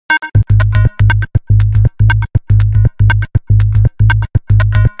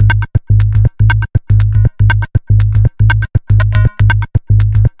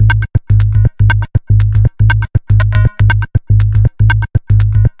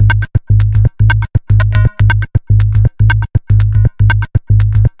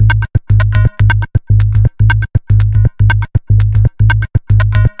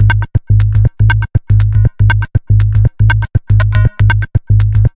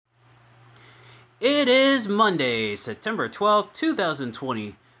It is Monday, September 12th,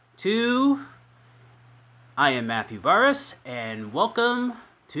 2022. I am Matthew Burris, and welcome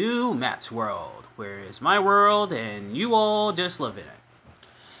to Matt's World, where it's my world and you all just live in it.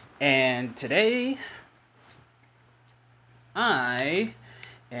 And today, I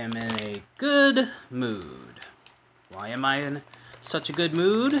am in a good mood. Why am I in such a good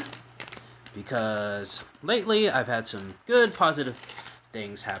mood? Because lately I've had some good positive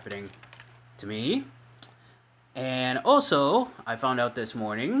things happening to me. And also, I found out this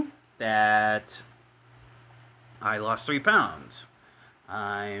morning that I lost 3 pounds.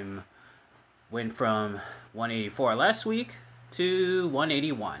 I went from 184 last week to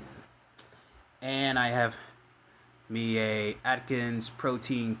 181. And I have me a Atkins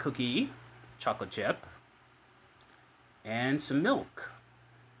protein cookie, chocolate chip, and some milk.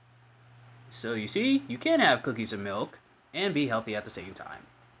 So you see, you can have cookies and milk and be healthy at the same time.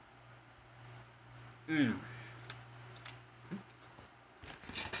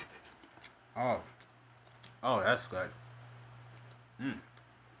 Oh, that's good.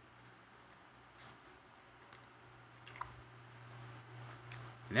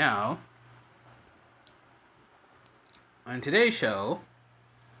 Now, on today's show,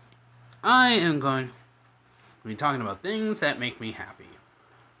 I am going to be talking about things that make me happy.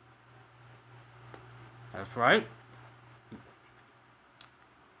 That's right.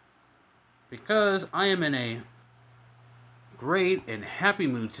 Because I am in a great and happy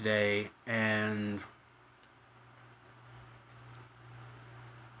mood today, and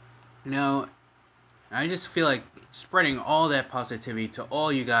I just feel like spreading all that positivity to all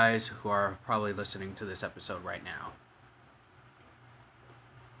you guys who are probably listening to this episode right now.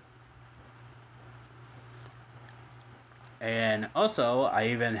 And also, I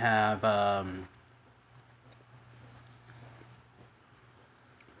even have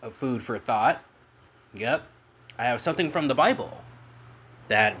a food for thought. Yep. I have something from the Bible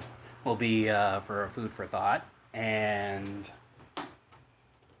that will be for a food for thought. And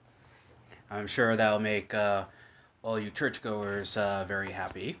I'm sure that'll make all you churchgoers very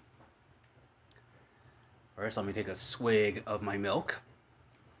happy. First, let me take a swig of my milk.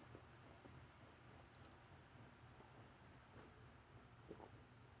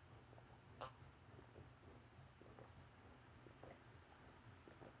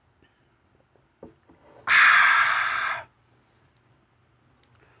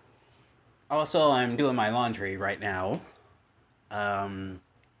 Also, I'm doing my laundry right now.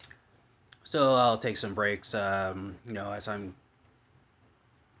 So I'll take some breaks, as I'm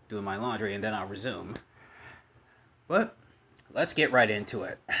doing my laundry, and then I'll resume. But let's get right into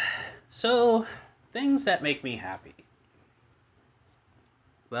it. So, things that make me happy.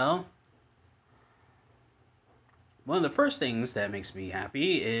 Well, one of the first things that makes me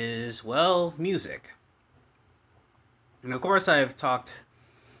happy is, music. And of course, I've talked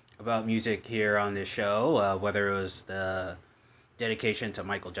about music here on this show, whether it was the dedication to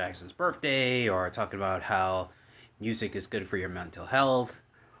Michael Jackson's birthday or talking about how music is good for your mental health.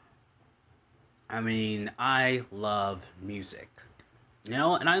 I mean, I love music,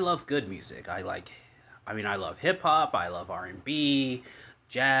 and I love good music. I love hip hop, I love R&B,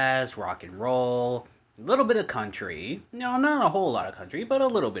 jazz, rock and roll, a little bit of country. No, not a whole lot of country, but a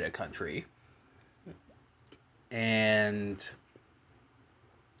little bit of country. And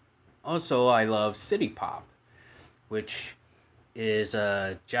also, I love city pop, which is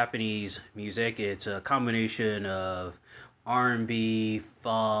Japanese music. It's a combination of R&B,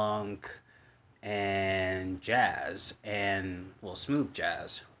 funk, and jazz, and smooth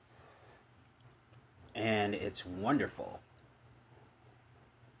jazz. And it's wonderful.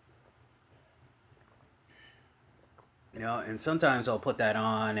 And sometimes I'll put that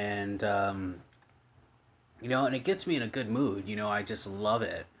on, and and it gets me in a good mood. I just love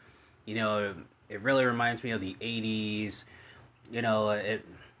it. It really reminds me of the 80s. It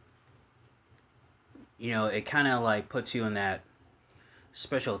kind of like puts you in that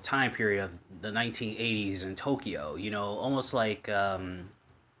special time period of the 1980s in Tokyo. Almost like in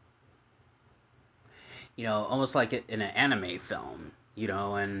an anime film.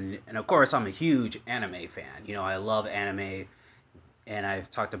 And of course I'm a huge anime fan. I love anime, and I've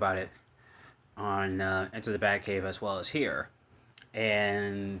talked about it on Enter the Batcave as well as here.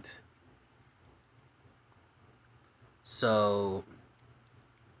 And so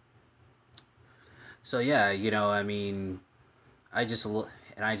yeah, I just love,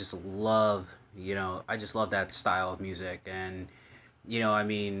 that style of music. And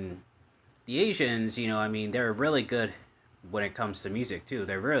the Asians, they're really good when it comes to music too.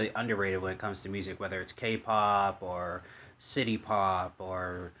 They're really underrated when it comes to music, whether it's K-pop or city pop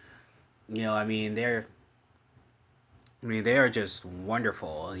or I mean, they are just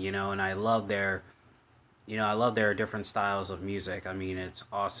wonderful, and I love their different styles of music. I mean, it's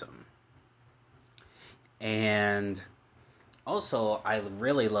awesome. And also, I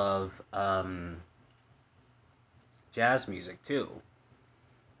really love jazz music too.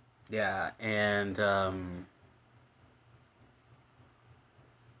 Yeah, and the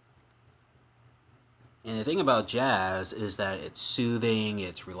thing about jazz is that it's soothing,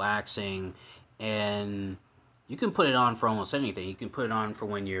 it's relaxing, and you can put it on for almost anything. You can put it on for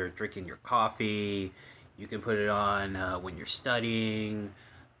when you're drinking your coffee. You can put it on when you're studying.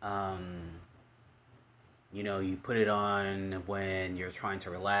 Um, you put it on when you're trying to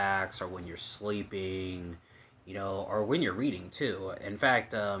relax or when you're sleeping, or when you're reading too. In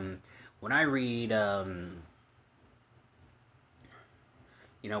fact, when I read, when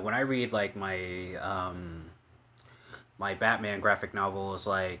I read like my Batman graphic novels,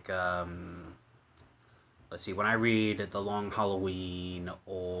 like let's see, when I read The Long Halloween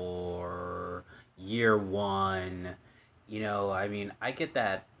or Year One, I mean, I get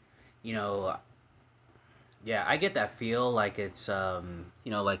that, you know, yeah, I get that feel like it's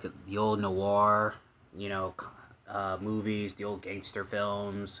like the old noir, you know, movies, the old gangster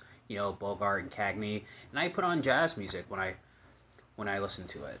films, Bogart and Cagney, and I put on jazz music when I listen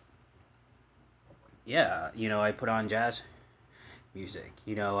to it. Yeah, I put on jazz music.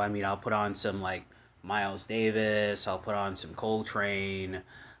 I mean, I'll put on some like Miles Davis, I'll put on some Coltrane,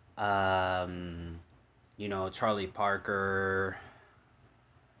 um, Charlie Parker,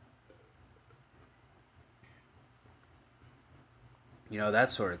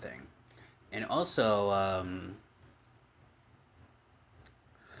 that sort of thing. And also,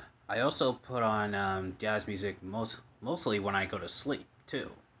 I also put on jazz music mostly when I go to sleep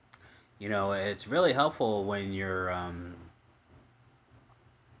too. It's really helpful when you're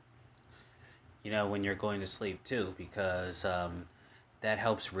going to sleep too, because that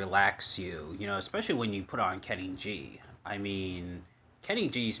helps relax you. Especially when you put on Kenny G. I mean, Kenny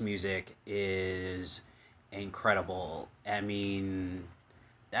G's music is incredible. I mean,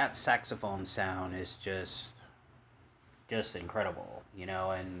 that saxophone sound is just incredible.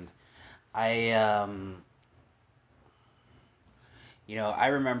 And I I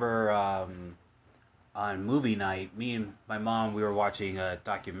remember on movie night, me and my mom, we were watching a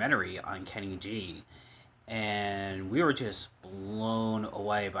documentary on Kenny G, and we were just blown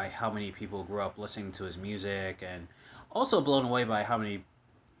away by how many people grew up listening to his music, and also blown away by how many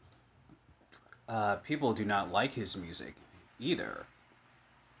people do not like his music either.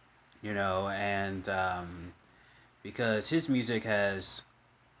 And because his music has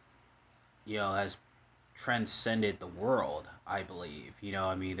transcended the world, I believe.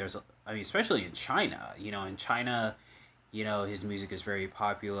 I mean, especially in China. In China, his music is very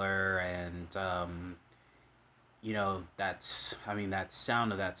popular, and that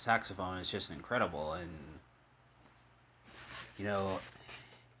sound of that saxophone is just incredible, and you know,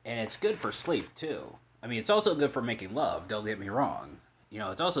 and it's good for sleep too. I mean, it's also good for making love. Don't get me wrong.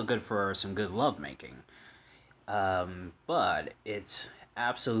 It's also good for some good love making. But it's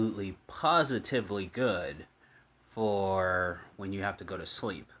absolutely positively good for when you have to go to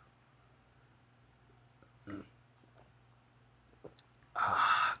sleep.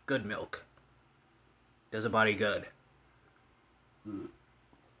 Ah, good milk does a body good.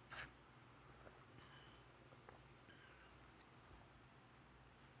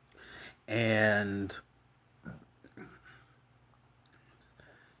 And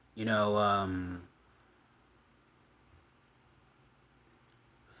you know,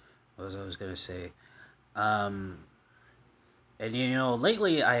 what was I was gonna say? Um, and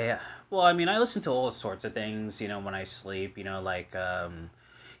lately I mean, I listen to all sorts of things. When I sleep. Like when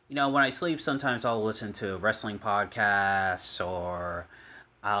I sleep, sometimes I'll listen to wrestling podcasts, or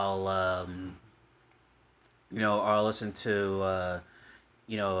I'll I'll listen to a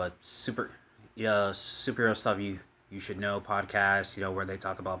superhero stuff you should know podcast. Where they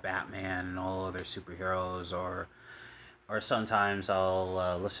talk about Batman and all other superheroes, or sometimes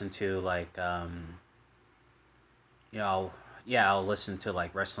I'll listen to like you know, yeah, I'll listen to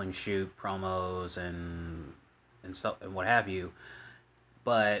like wrestling shoot promos and stuff and what have you.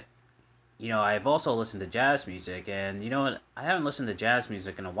 But I've also listened to jazz music, and you know what? I haven't listened to jazz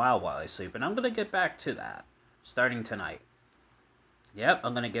music in a while I sleep, and I'm gonna get back to that starting tonight. Yep,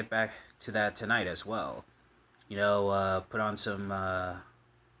 I'm gonna get back to that tonight as well. Put on some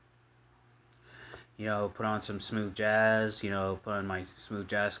put on some smooth jazz. Put on my smooth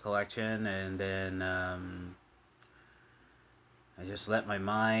jazz collection, and then I just let my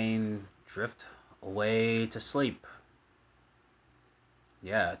mind drift away to sleep.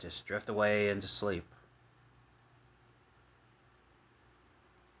 yeah, just drift away into sleep.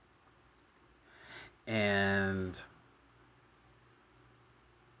 And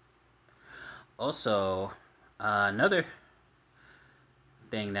also, another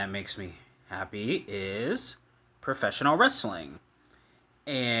thing that makes me happy is professional wrestling.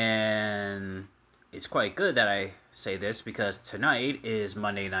 And it's quite good that I say this because tonight is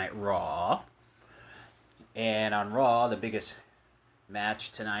Monday Night Raw. And on Raw, the biggest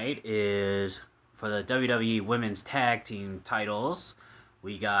match tonight is for the WWE Women's Tag Team titles.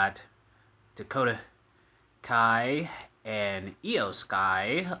 We got Dakota Kai and Io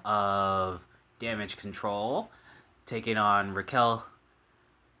Sky of Damage Control taking on Raquel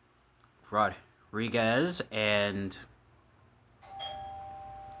Rodriguez and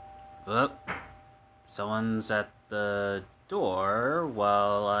someone's at the door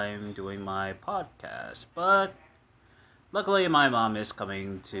while I'm doing my podcast, but luckily my mom is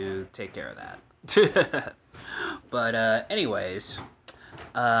coming to take care of that. But anyways,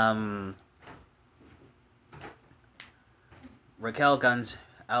 Raquel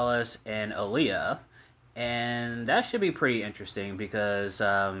Gonzalez and Aaliyah, and that should be pretty interesting because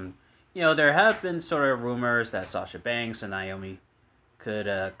there have been sort of rumors that Sasha Banks and Naomi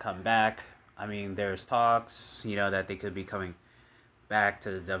could come back. I mean, there's talks, that they could be coming back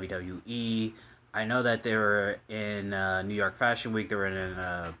to the WWE. I know that they were in New York Fashion Week. They were in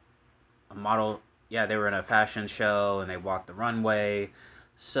a model. Yeah, they were in a fashion show and they walked the runway.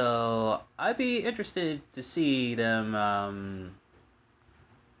 So I'd be interested to see them.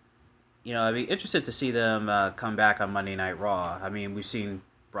 I'd be interested to see them come back on Monday Night Raw. I mean, we've seen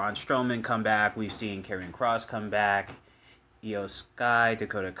Braun Strowman come back. We've seen Karrion Kross come back. Io Sky,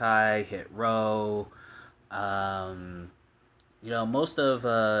 Dakota Kai, Hit Row. Most of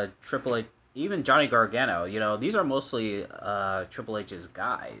Triple H, even Johnny Gargano, these are mostly Triple H's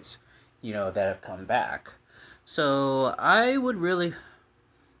guys, that have come back. So I would really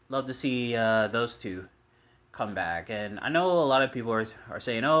love to see those two come back. And I know a lot of people are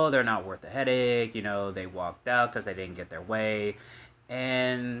saying, oh, they're not worth the headache. They walked out because they didn't get their way.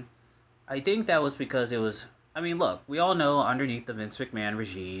 And I think that was because it was, I mean, look, we all know underneath the Vince McMahon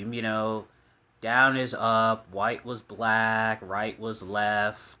regime, down is up, white was black, right was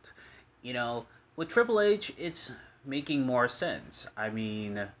left. With Triple H, it's making more sense. I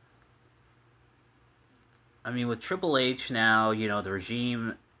mean, with Triple H now, the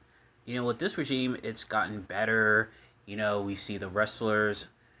regime, with this regime, it's gotten better. We see the wrestlers.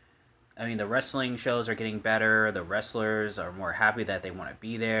 I mean, the wrestling shows are getting better. The wrestlers are more happy that they want to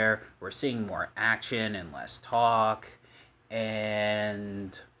be there. We're seeing more action and less talk.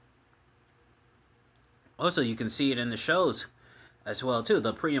 And also, you can see it in the shows as well, too.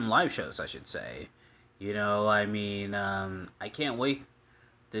 The premium live shows, I should say. I can't wait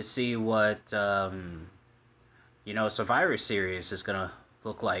to see what, Survivor Series is going to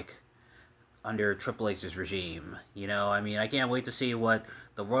look like under Triple H's regime. I can't wait to see what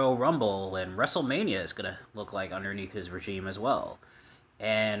the Royal Rumble and WrestleMania is going to look like underneath his regime as well.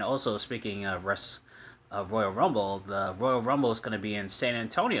 And also, speaking of Royal Rumble, the Royal Rumble is going to be in San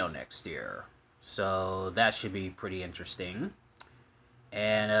Antonio next year. So that should be pretty interesting.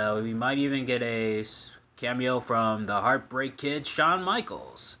 And we might even get a cameo from the Heartbreak Kid, Shawn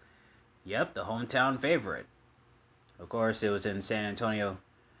Michaels. Yep, the hometown favorite. Of course, it was in San Antonio,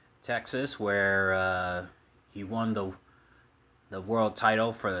 Texas, where he won the world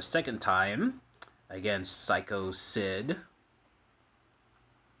title for the second time against Psycho Sid.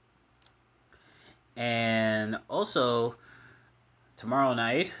 And also, tomorrow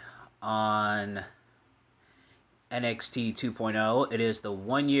night on NXT 2.0, it is the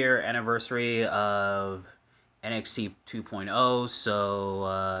 1 year anniversary of NXT 2.0,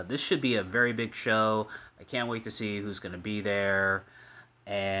 so this should be a very big show. I can't wait to see who's going to be there.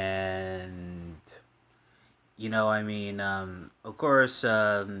 And of course,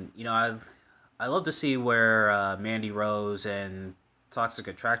 I love to see where Mandy Rose and Toxic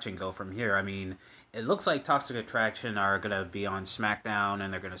Attraction go from here. I mean, it looks like Toxic Attraction are going to be on SmackDown,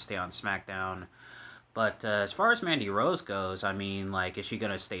 and they're going to stay on SmackDown. But as far as Mandy Rose goes, is she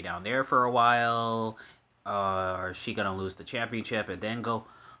going to stay down there for a while? Or is she going to lose the championship and then go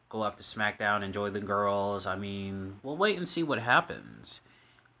up to SmackDown and join the girls? We'll wait and see what happens.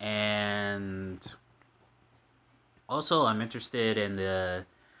 And also, I'm interested in the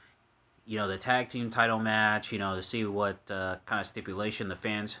tag team title match, to see what kind of stipulation the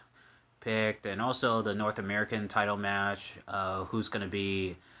fans picked, and also the North American title match, who's going to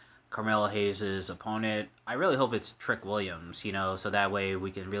be Carmelo Hayes' opponent. I really hope it's Trick Williams, so that way we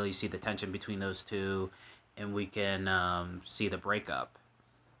can really see the tension between those two, and we can see the breakup.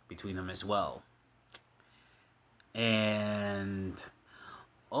 between them as well. And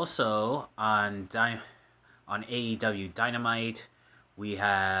also on AEW Dynamite, we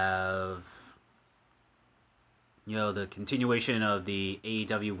have the continuation of the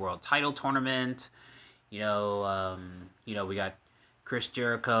AEW World Title Tournament. We got Chris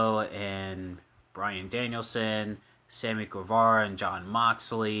Jericho and Bryan Danielson, Sammy Guevara and Jon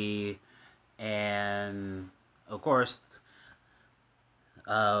Moxley, and of course,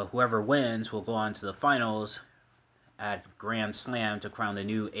 whoever wins will go on to the finals at Grand Slam to crown the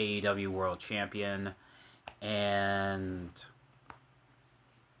new AEW World Champion. And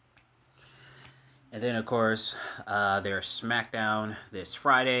then, of course, there's SmackDown this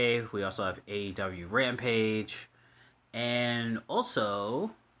Friday. We also have AEW Rampage. And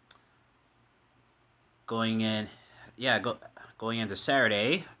also, going into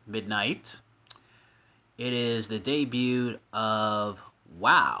Saturday, midnight, it is the debut of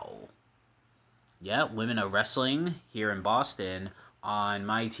WOW. Yeah, Women of Wrestling here in Boston on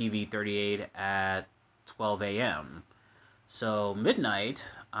MyTV38 at 12 a.m. So, midnight,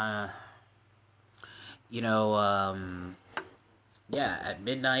 at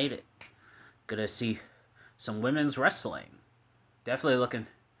midnight, gonna see some women's wrestling. Definitely looking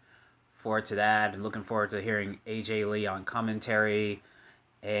forward to that, and looking forward to hearing AJ Lee on commentary.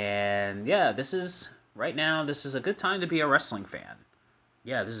 And yeah, this is a good time to be a wrestling fan.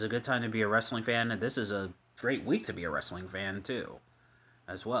 Yeah, this is a good time to be a wrestling fan, and this is a great week to be a wrestling fan too,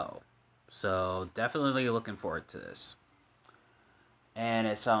 as well. So definitely looking forward to this. And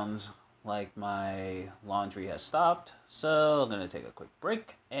it sounds like my laundry has stopped, so I'm going to take a quick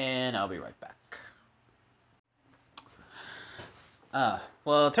break, and I'll be right back.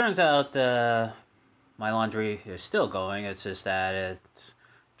 Well, it turns out my laundry is still going. It's just that it's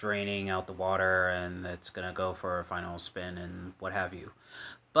draining out the water, and it's going to go for a final spin and what have you.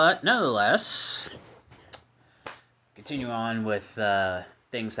 But nonetheless, continue on with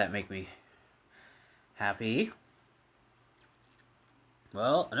things that make me happy.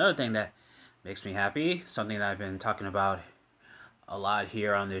 Well, another thing that makes me happy, something that I've been talking about a lot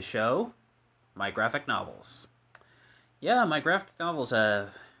here on this show, my graphic novels. Yeah, my graphic novels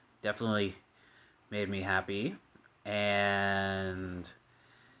have definitely made me happy, and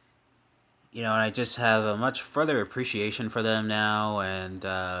I just have a much further appreciation for them now, and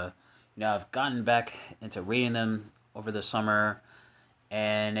I've gotten back into reading them over the summer,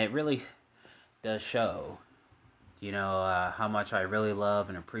 and it really does show, how much I really love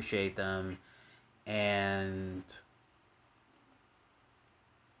and appreciate them, and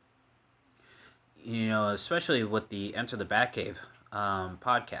especially with the Enter the Batcave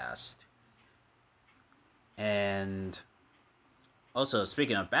podcast. And also,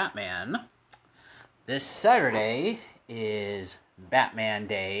 speaking of Batman, this Saturday is Batman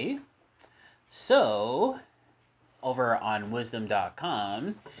Day. So, over on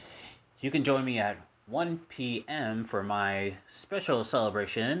Wisdom.com, you can join me at 1 p.m. for my special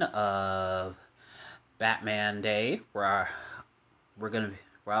celebration of Batman Day, where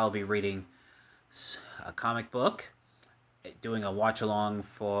I'll be reading a comic book, doing a watch along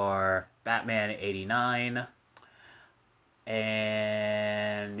for Batman 89,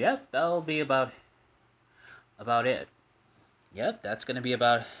 and yep, that'll be about it. Yep, that's gonna be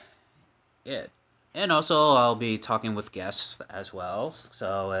about it. And also, I'll be talking with guests as well.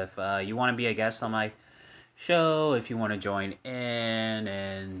 So if you want to be a guest on my show, if you want to join in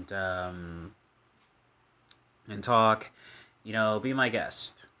and talk, be my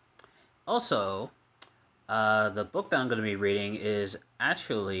guest. Also, the book that I'm going to be reading is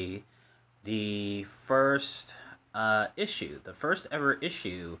actually the first the first ever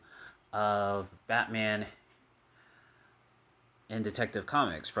issue of Batman in Detective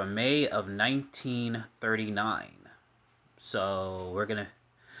Comics from May of 1939. So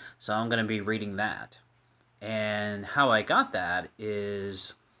I'm gonna be reading that. And how I got that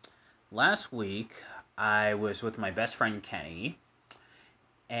is last week I was with my best friend Kenny,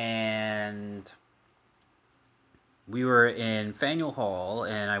 and we were in Faneuil Hall,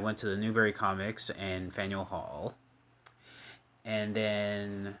 and I went to the Newbury Comics and Faneuil Hall. And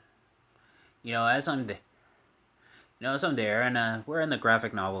then, as I'm there, and we're in the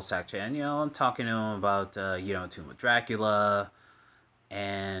graphic novel section, I'm talking to him about, Tomb of Dracula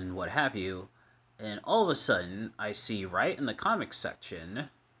and what have you. And all of a sudden, I see right in the comics section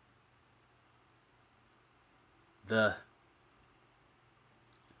a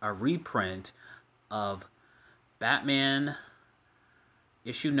reprint of Batman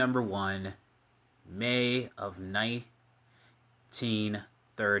issue number 1, May of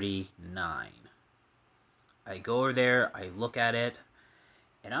 1939. I go over there, I look at it,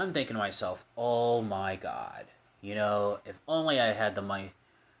 And I'm thinking to myself, oh my god, if only I had the money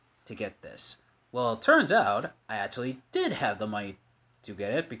to get this. Well, it turns out I actually did have the money to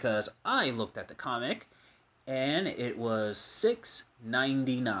get it because I looked at the comic and it was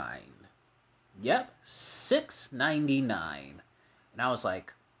 $6.99. Yep, $6.99. And I was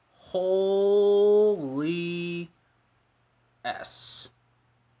like, holy S.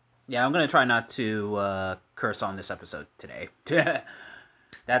 Yeah, I'm going to try not to curse on this episode today.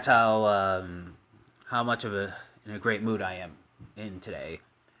 That's how much of in a great mood I am in today.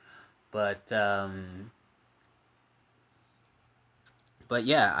 But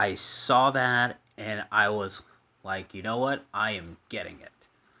yeah, I saw that and I was like, you know what? I am getting it.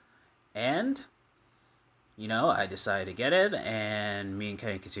 And I decided to get it, and me and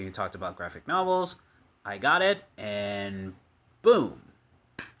Kenny continued to talk about graphic novels. I got it, and boom,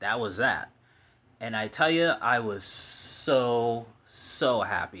 that was that. And I tell you, I was so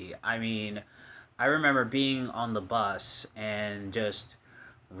happy. I mean, I remember being on the bus and just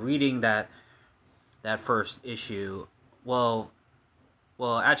reading that first issue. Well,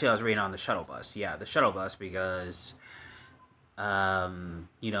 actually, I was reading on the shuttle bus. Yeah, the shuttle bus because,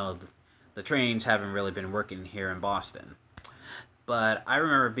 the trains haven't really been working here in Boston. But I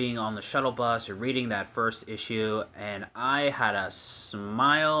remember being on the shuttle bus or reading that first issue, and I had a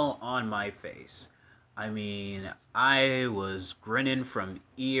smile on my face. I mean, I was grinning from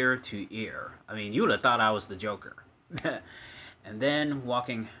ear to ear. I mean, you would have thought I was the Joker. And then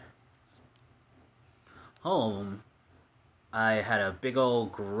walking home, I had a big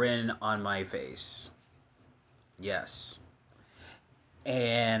old grin on my face. Yes.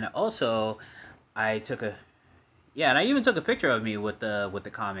 And also, I took a and I even took a picture of me with the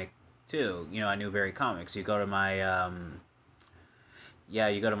comic too. I Newberry Comics. You go to my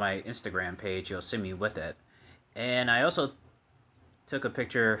you go to my Instagram page, you'll see me with it. And I also took a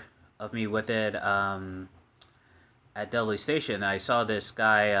picture of me with it at Dudley Station. I saw this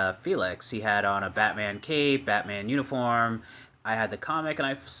guy Felix. He had on a Batman cape, Batman uniform. I had the comic, and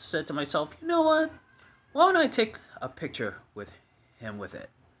I said to myself, you know what? Why don't I take a picture with him with it?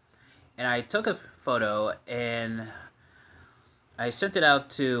 And I took a photo, and I sent it out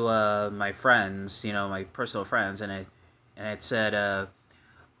to my friends, my personal friends, and it said,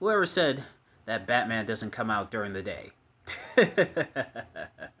 whoever said that Batman doesn't come out during the day.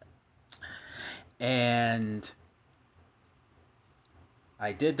 And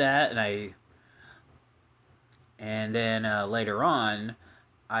I did that, and then later on,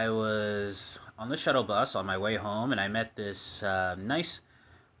 I was on the shuttle bus on my way home, and I met this nice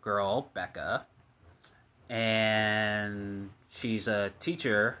girl, Becca, and she's a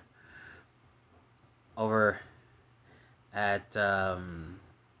teacher over at I'm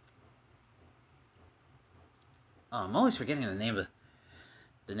always forgetting the name of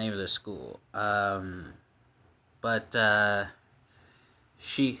the school.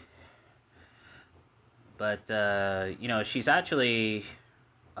 She's actually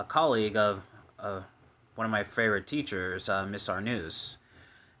a colleague of one of my favorite teachers, Miss Arnus.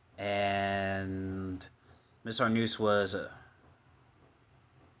 And Miss Arnus was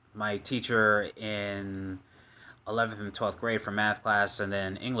my teacher in 11th and 12th grade for math class and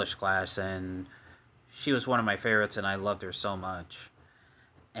then English class, and she was one of my favorites, and I loved her so much.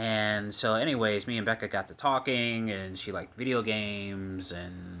 And so anyways, me and Becca got to talking, and she liked video games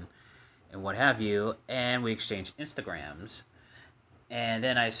and what have you, and we exchanged Instagrams. And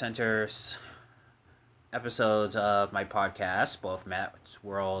then I sent her episodes of my podcast, both Matt's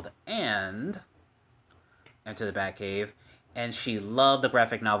World and Enter the Batcave, and she loved the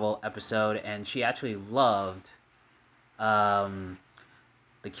graphic novel episode, and she actually loved The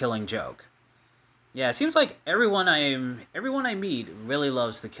Killing Joke. Yeah, it seems like everyone I meet really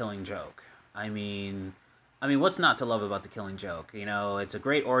loves The Killing Joke. I mean, what's not to love about The Killing Joke? It's a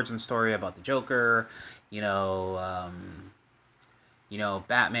great origin story about the Joker.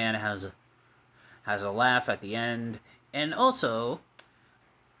 Batman has a laugh at the end, and also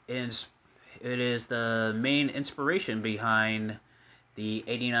it is the main inspiration behind the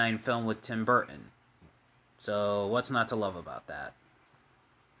 '89 film with Tim Burton. So what's not to love about that?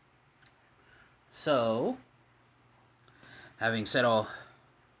 So, having said all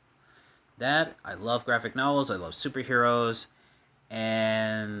that, I love graphic novels, I love superheroes,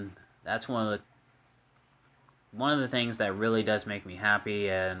 and that's one of the things that really does make me happy,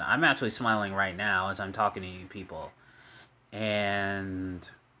 and I'm actually smiling right now as I'm talking to you people, and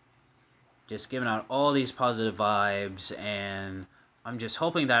just giving out all these positive vibes, and I'm just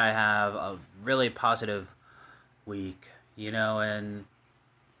hoping that I have a really positive week, and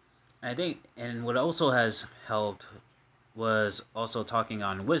I think, and what also has helped was also talking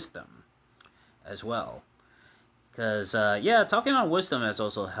on wisdom as well. Because, talking on wisdom has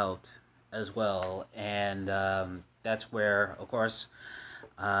also helped as well. And that's where, of course,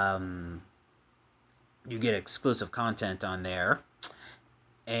 um, you get exclusive content on there.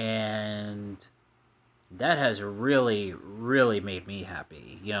 And that has really, really made me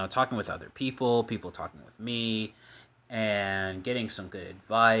happy. Talking with other people talking with me, and getting some good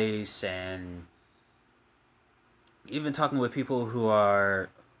advice, and even talking with people who are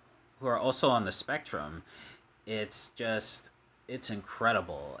also on the spectrum. It's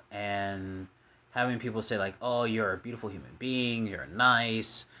incredible. And having people say like, "Oh, you're a beautiful human being, you're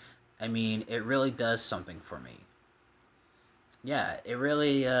nice." I mean, it really does something for me. Yeah, it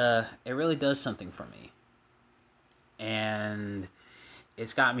really does something for me. And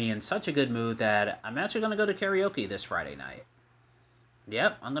it's got me in such a good mood that I'm actually going to go to karaoke this Friday night.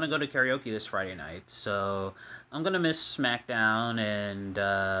 Yep, I'm going to go to karaoke this Friday night. So I'm going to miss SmackDown, and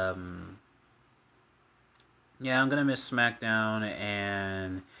I'm going to miss SmackDown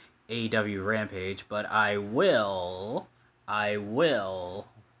and AEW Rampage, but I will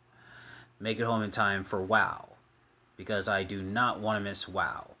make it home in time for WoW, because I do not want to miss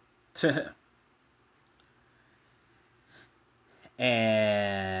WoW.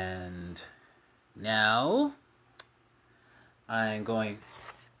 And now I'm going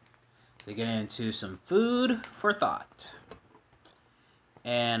to get into some food for thought.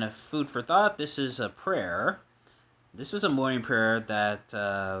 And a food for thought, this is a prayer. This was a morning prayer that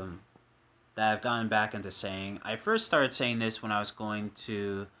I've gotten back into saying. I first started saying this when I was going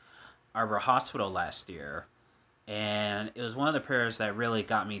to Arbor Hospital last year. And it was one of the prayers that really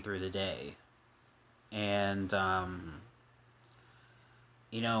got me through the day. And,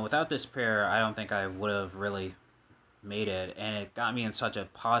 without this prayer, I don't think I would have really made it. And it got me in such a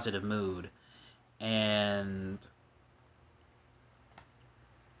positive mood. And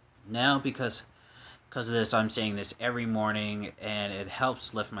now, because of this, I'm saying this every morning, and it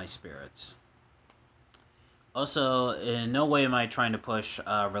helps lift my spirits. Also, in no way am I trying to push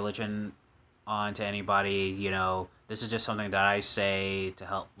religion onto anybody. This is just something that I say to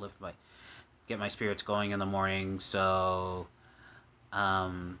help get my spirits going in the morning. So,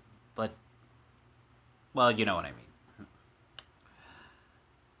 but, well, you know what I mean.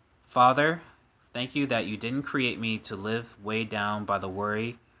 Father, thank you that you didn't create me to live weighed down by the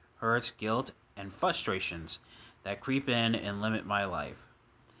worry, hurt, guilt, and frustrations that creep in and limit my life.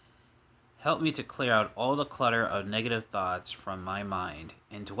 Help me to clear out all the clutter of negative thoughts from my mind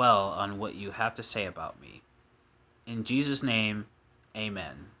and dwell on what you have to say about me. In Jesus' name,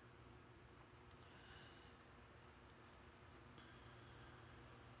 amen.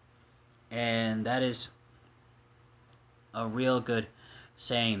 And that is a real good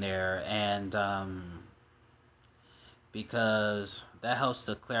saying there, and because that helps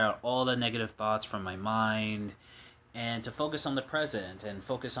to clear out all the negative thoughts from my mind, and to focus on the present and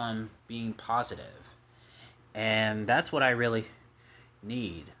focus on being positive. And that's what I really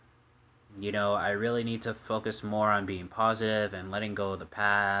need. I really need to focus more on being positive and letting go of the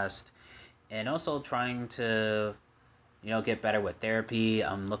past, and also trying to get better with therapy.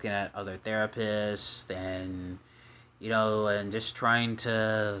 I'm looking at other therapists, and and just trying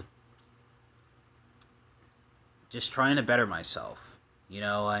to better myself.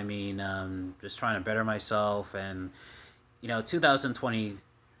 Just trying to better myself. And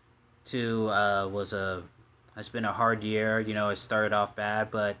 2022 has been a hard year. It started off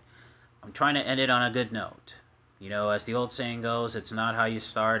bad, but I'm trying to end it on a good note. As the old saying goes, it's not how you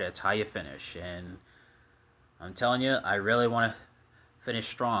start, it's how you finish. And I'm telling you, I really want to finish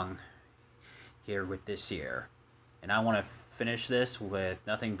strong here with this year. And I want to finish this with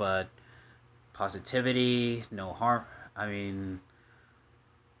nothing but positivity, no harm.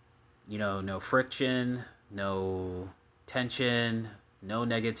 No friction, no tension, no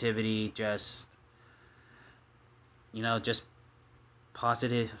negativity, just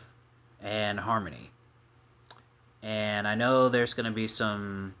positive and harmony. And I know there's going to be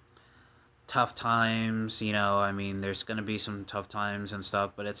some tough times, there's going to be some tough times and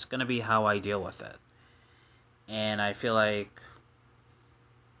stuff, but it's going to be how I deal with it. And I feel like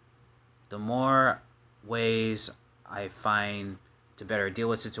the more ways I find to better deal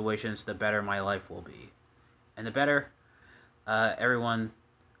with situations, the better my life will be. And the better everyone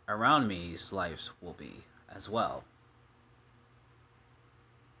around me's lives will be as well.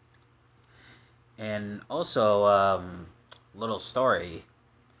 And also, little story,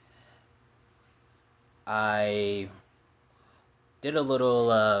 I did a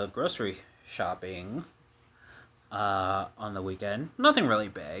little grocery shopping on the weekend. Nothing really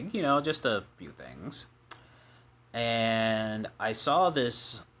big, just a few things. And I saw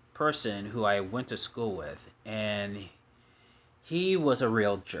this person who I went to school with, and he was a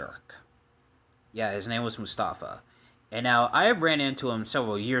real jerk. Yeah, his name was Mustafa. And now I ran into him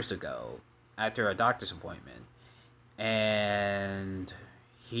several years ago after a doctor's appointment, and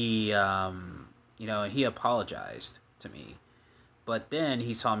he, he apologized to me. But then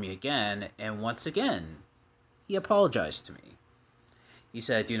he saw me again, and once again, he apologized to me. He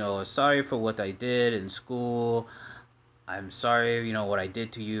said, sorry for what I did in school. I'm sorry, what I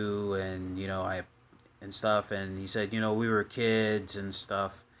did to you, and and stuff. And he said, we were kids and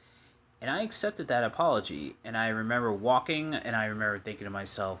stuff. And I accepted that apology. And I remember walking, and I remember thinking to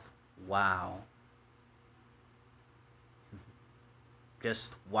myself, wow,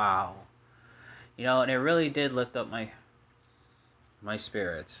 just wow. And it really did lift up my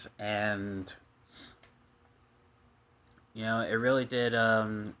spirits. And it really did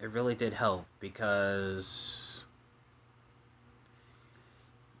help because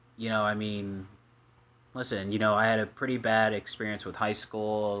I mean, listen, I had a pretty bad experience with high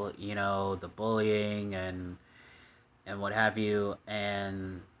school, the bullying and what have you,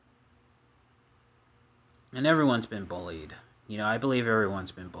 and everyone's been bullied. I believe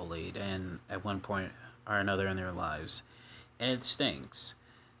everyone's been bullied and at one point or another in their lives. And it stinks.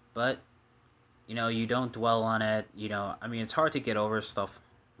 But you don't dwell on it. It's hard to get over stuff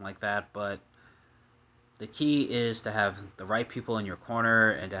like that, but the key is to have the right people in your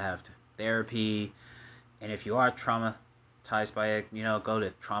corner and to have therapy. And if you are traumatized by it, go to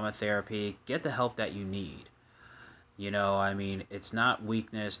trauma therapy. Get the help that you need. It's not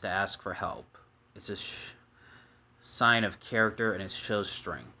weakness to ask for help. It's a sign of character and it shows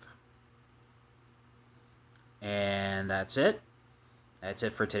strength. And that's it. That's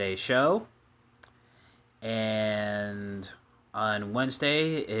it for today's show. And on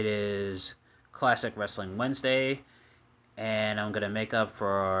Wednesday, it is Classic Wrestling Wednesday. And I'm going to make up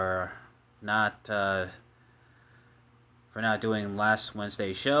for not doing last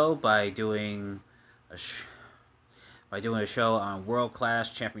Wednesday's show by doing a show on World Class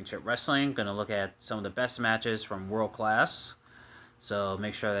Championship Wrestling. Going to look at some of the best matches from World Class. So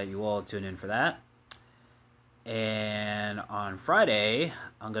make sure that you all tune in for that. And on Friday,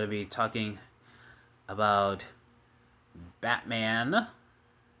 I'm going to be talking about Batman.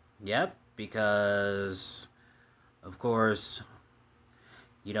 Yep, because of course,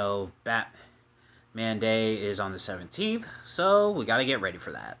 Batman Day is on the 17th, so we got to get ready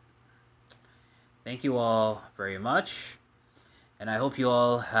for that. Thank you all very much, and I hope you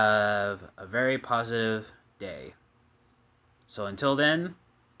all have a very positive day. So until then,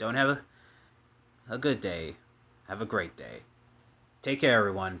 don't have a good day. Have a great day. Take care,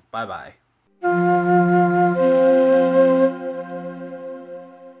 everyone. Bye-bye.